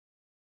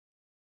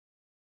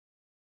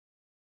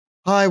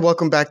Hi,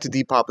 welcome back to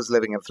Deep Papa's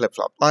Living a Flip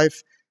Flop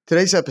Life.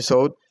 Today's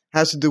episode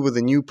has to do with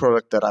a new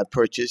product that I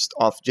purchased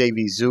off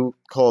JVZoo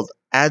called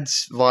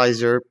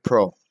Adsviser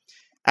Pro.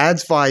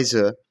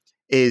 Adsviser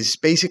is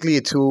basically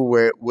a tool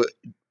where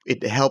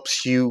it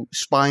helps you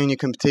spy on your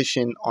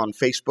competition on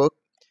Facebook.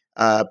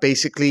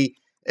 Basically,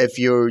 if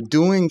you're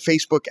doing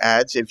Facebook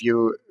ads, if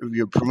you're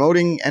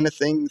promoting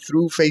anything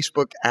through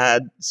Facebook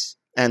ads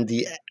and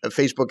the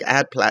Facebook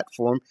ad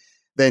platform,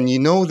 then you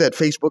know that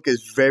Facebook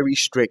is very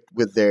strict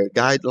with their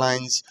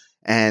guidelines,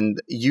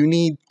 and you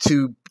need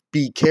to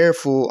be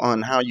careful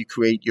on how you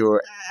create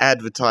your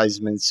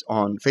advertisements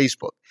on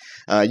Facebook.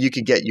 You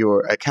could get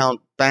your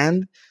account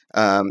banned.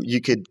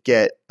 You could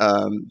get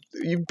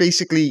you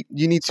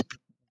need to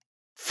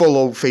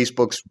follow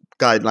Facebook's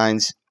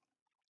guidelines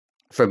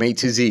from A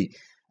to Z.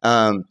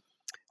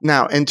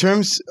 Now, in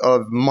terms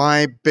of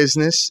my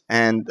business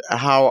and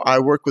how I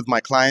work with my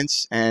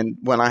clients, and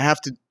when I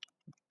have to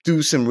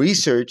do some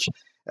research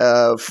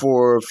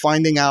for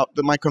finding out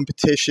my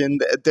competition,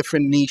 the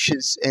different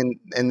niches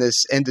in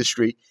this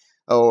industry,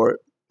 or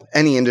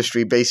any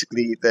industry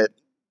basically that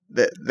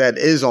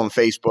is on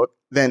Facebook,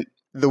 then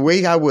the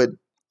way I would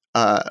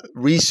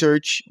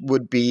research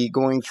would be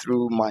going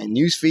through my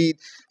newsfeed,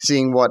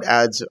 seeing what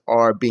ads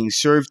are being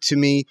served to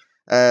me,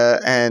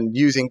 and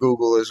using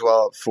Google as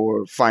well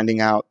for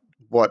finding out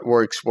what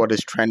works, what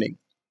is trending.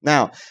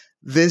 Now,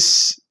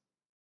 this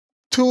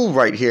tool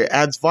right here,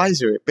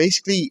 Adsviser,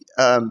 basically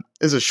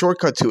is a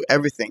shortcut to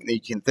everything that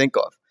you can think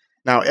of.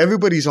 Now,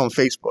 everybody's on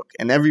Facebook,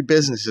 and every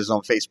business is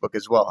on Facebook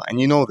as well, and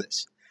you know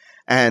this.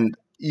 And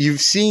you've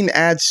seen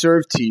ads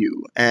served to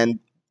you, and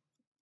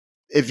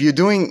if you're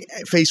doing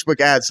Facebook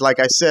ads, like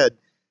I said,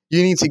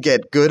 you need to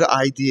get good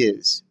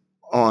ideas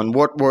on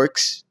what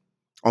works,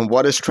 on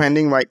what is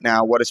trending right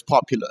now, what is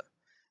popular,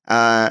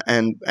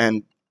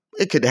 and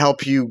it could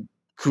help you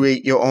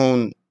create your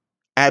own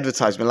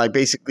advertisement, like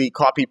basically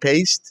copy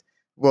paste,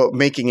 well,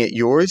 making it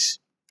yours.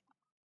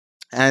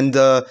 And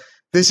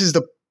this is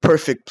the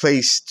perfect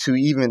place to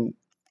even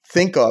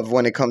think of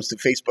when it comes to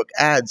Facebook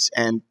ads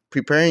and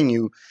preparing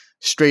you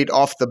straight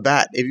off the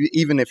bat,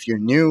 even if you're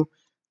new.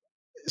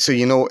 So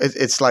you know,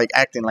 it's like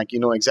acting like you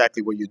know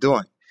exactly what you're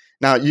doing.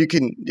 Now you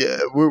can.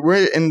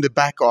 We're in the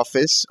back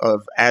office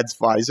of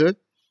Adsviser,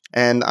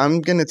 and I'm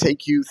gonna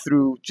take you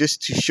through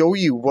just to show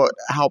you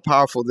how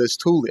powerful this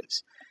tool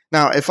is.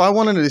 Now, if I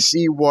wanted to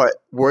see what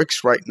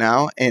works right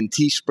now in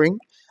Teespring,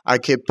 I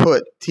could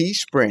put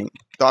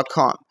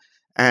teespring.com,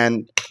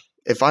 and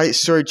if I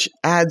search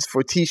ads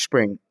for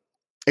Teespring,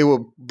 it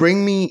will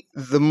bring me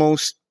the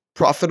most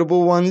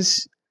profitable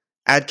ones,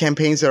 ad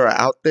campaigns that are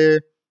out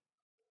there,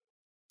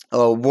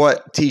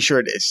 what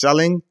t-shirt is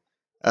selling.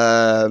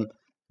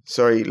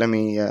 Sorry, let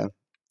me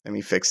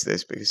fix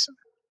this because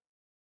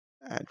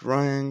ad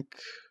rank.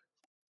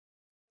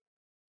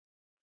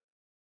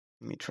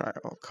 Let me try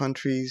all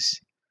countries.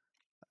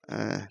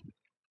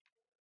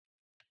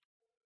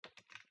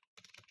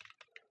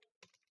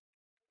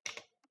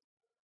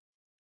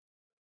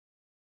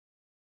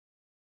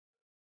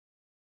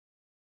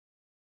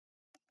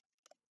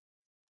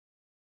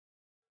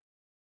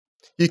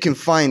 You can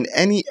find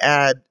any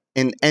ad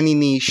in any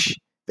niche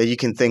that you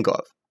can think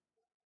of,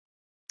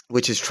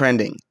 which is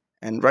trending.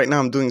 And right now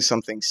I'm doing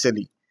something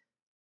silly.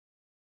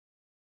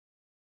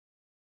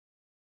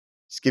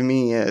 Just give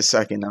me a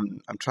second.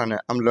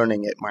 I'm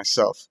learning it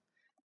myself.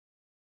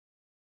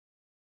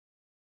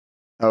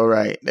 All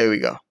right, there we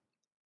go.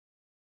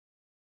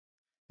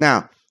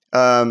 Now,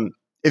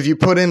 if you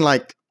put in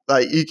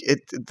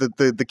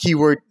the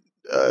keyword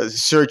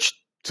search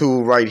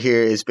tool right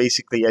here is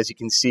basically, as you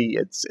can see,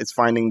 it's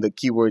finding the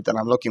keyword that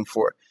I'm looking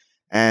for,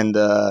 and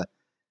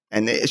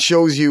it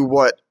shows you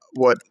what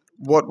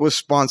was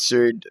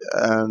sponsored,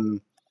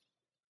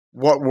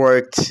 what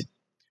worked,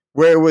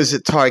 where was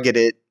it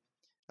targeted.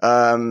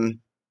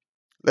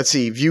 Let's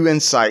see, view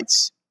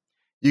insights.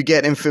 You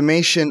get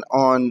information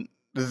on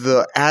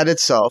the ad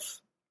itself.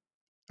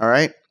 All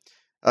right.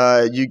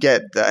 You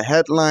get the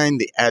headline,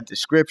 the ad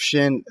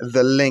description,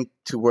 the link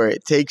to where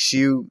it takes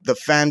you, the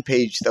fan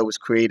page that was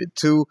created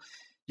too.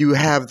 You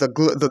have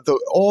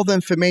all the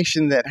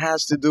information that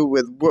has to do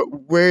with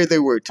where they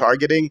were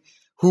targeting,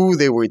 who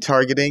they were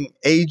targeting,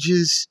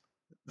 ages,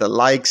 the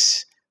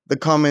likes, the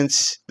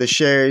comments, the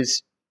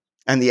shares,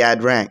 and the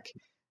ad rank.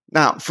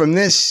 Now, from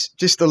this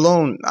just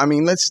alone, I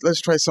mean, let's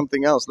try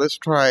something else. Let's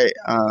try.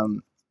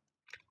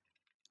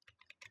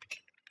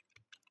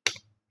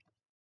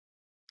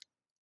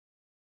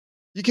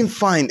 You can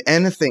find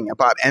anything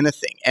about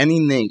anything, any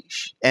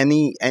niche,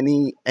 any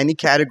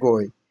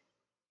category,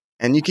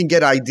 and you can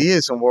get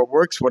ideas on what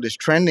works, what is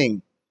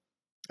trending.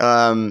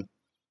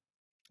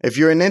 If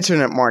you're an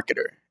internet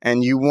marketer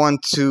and you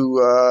want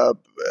to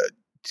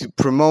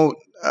promote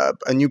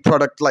a new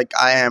product like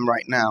I am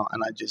right now,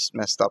 and I just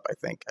messed up. I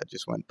think I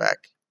just went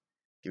back.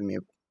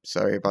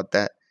 Sorry about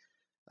that.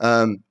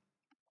 Let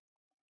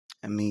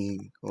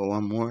me go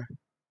one more.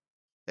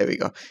 There we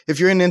go. If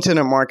you're an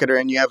internet marketer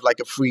and you have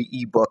like a free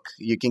ebook,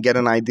 you can get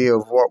an idea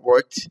of what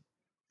worked.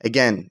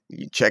 Again,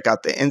 you check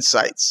out the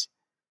insights.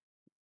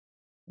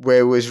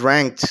 where it was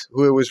ranked,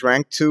 who it was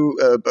ranked to,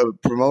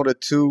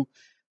 promoted to,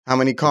 how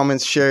many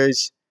comments,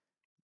 shares.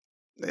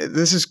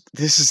 This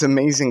is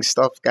amazing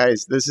stuff,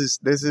 guys. This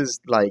is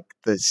like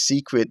the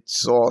secret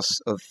sauce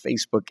of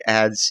Facebook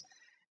ads,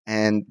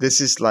 and this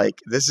is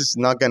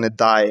not gonna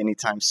die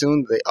anytime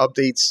soon. The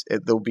updates,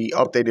 they'll be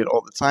updated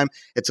all the time.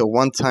 It's a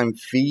one-time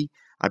fee.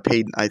 I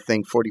paid, I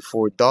think,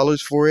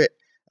 $44 for it.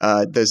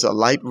 There's a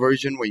light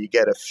version where you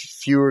get a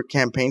fewer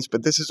campaigns,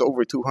 but this is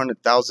over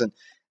 200,000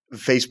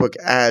 Facebook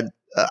ad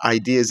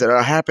ideas that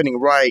are happening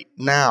right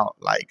now,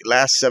 like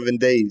last 7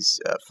 days.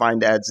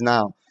 Find ads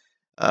now.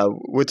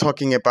 We're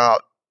talking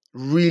about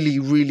really,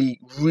 really,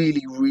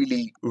 really,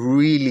 really,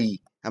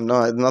 really.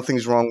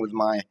 Nothing's wrong with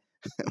my.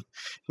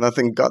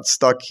 Nothing got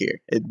stuck here.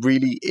 It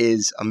really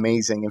is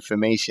amazing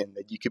information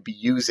that you could be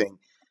using.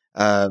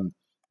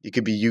 You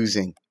could be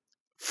using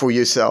for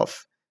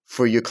yourself,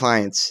 for your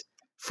clients,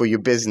 for your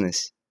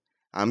business.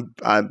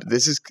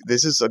 This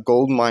is a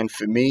gold mine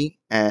for me,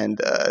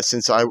 and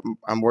since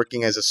I'm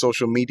working as a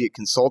social media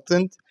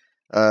consultant,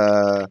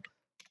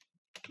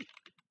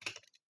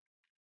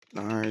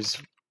 ours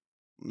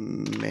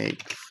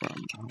make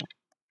from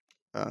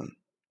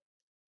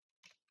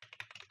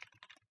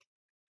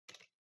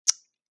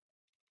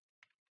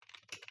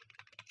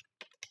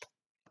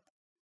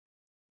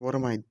what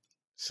am I?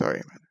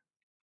 Sorry, man.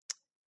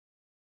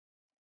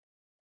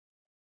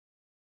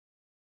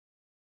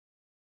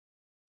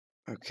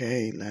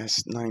 Okay,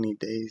 last 90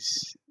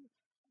 days.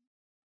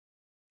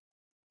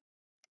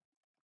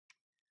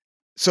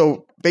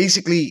 So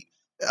basically,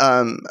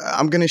 I'm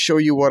going to show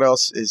you what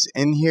else is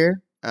in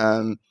here.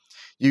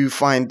 You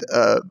find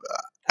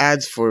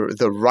ads for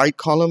the right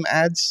column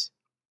ads.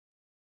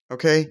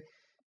 Okay.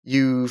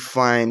 You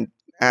find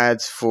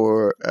ads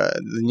for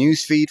the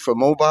news feed for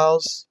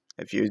mobiles,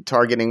 if you're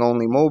targeting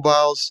only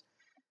mobiles.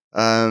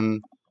 There's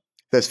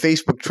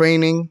Facebook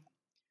training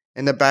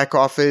in the back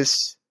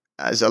office.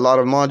 There's a lot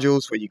of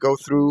modules where you go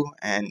through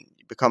and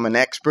you become an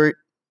expert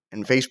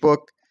in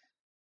Facebook.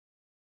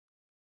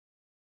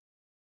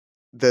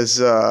 There's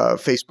a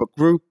Facebook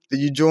group that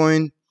you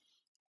join.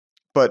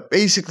 But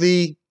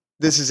basically,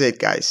 this is it,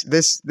 guys.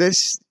 This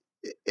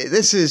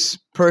is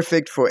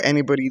perfect for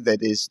anybody that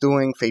is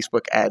doing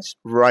Facebook ads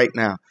right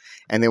now,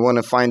 and they want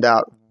to find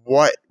out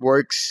what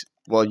works.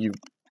 Well, you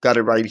got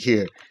it right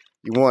here.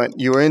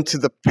 You're into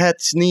the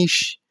pets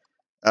niche,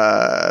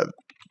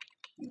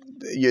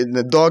 you're in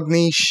the dog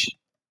niche.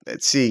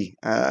 Let's see.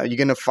 You're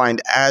gonna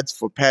find ads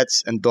for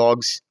pets and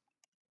dogs,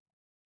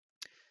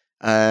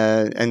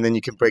 and then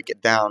you can break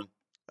it down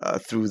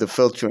through the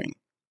filtering.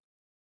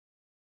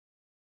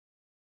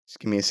 Just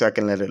give me a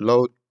second, let it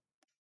load.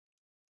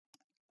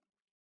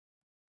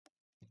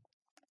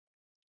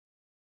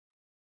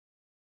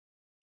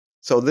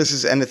 So this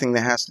is anything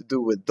that has to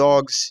do with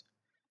dogs.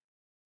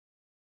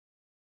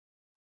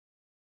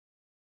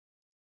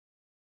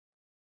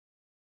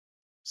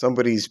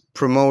 Somebody's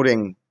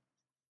promoting.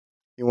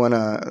 You want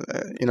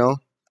to,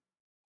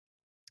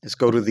 let's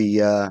go to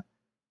the,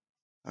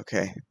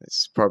 okay, this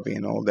is probably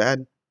an old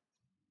ad.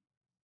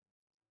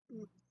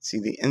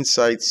 See the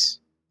insights.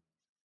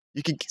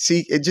 You can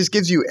see it just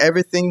gives you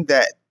everything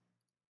that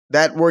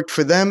worked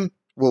for them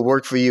will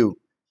work for you.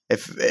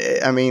 That's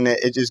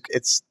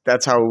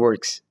how it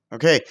works.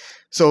 Okay,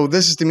 so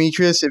this is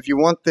Demetrius. If you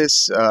want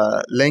this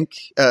link,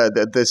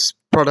 this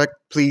product,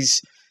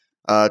 please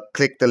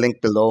click the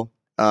link below.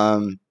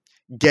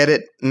 Get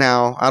it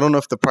now. I don't know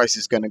if the price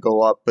is going to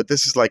go up, but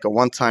this is like a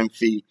one-time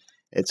fee.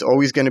 It's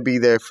always going to be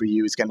there for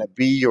you. It's going to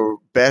be your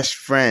best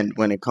friend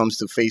when it comes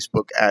to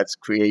Facebook ads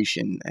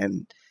creation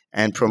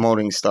and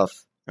promoting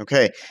stuff.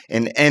 Okay,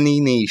 in any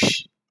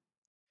niche.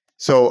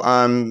 So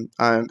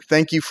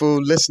thank you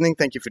for listening.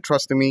 Thank you for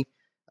trusting me.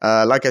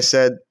 Like I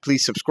said,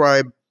 please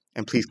subscribe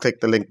and please click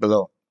the link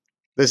below.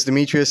 This is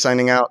Demetrius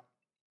signing out.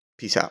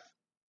 Peace out.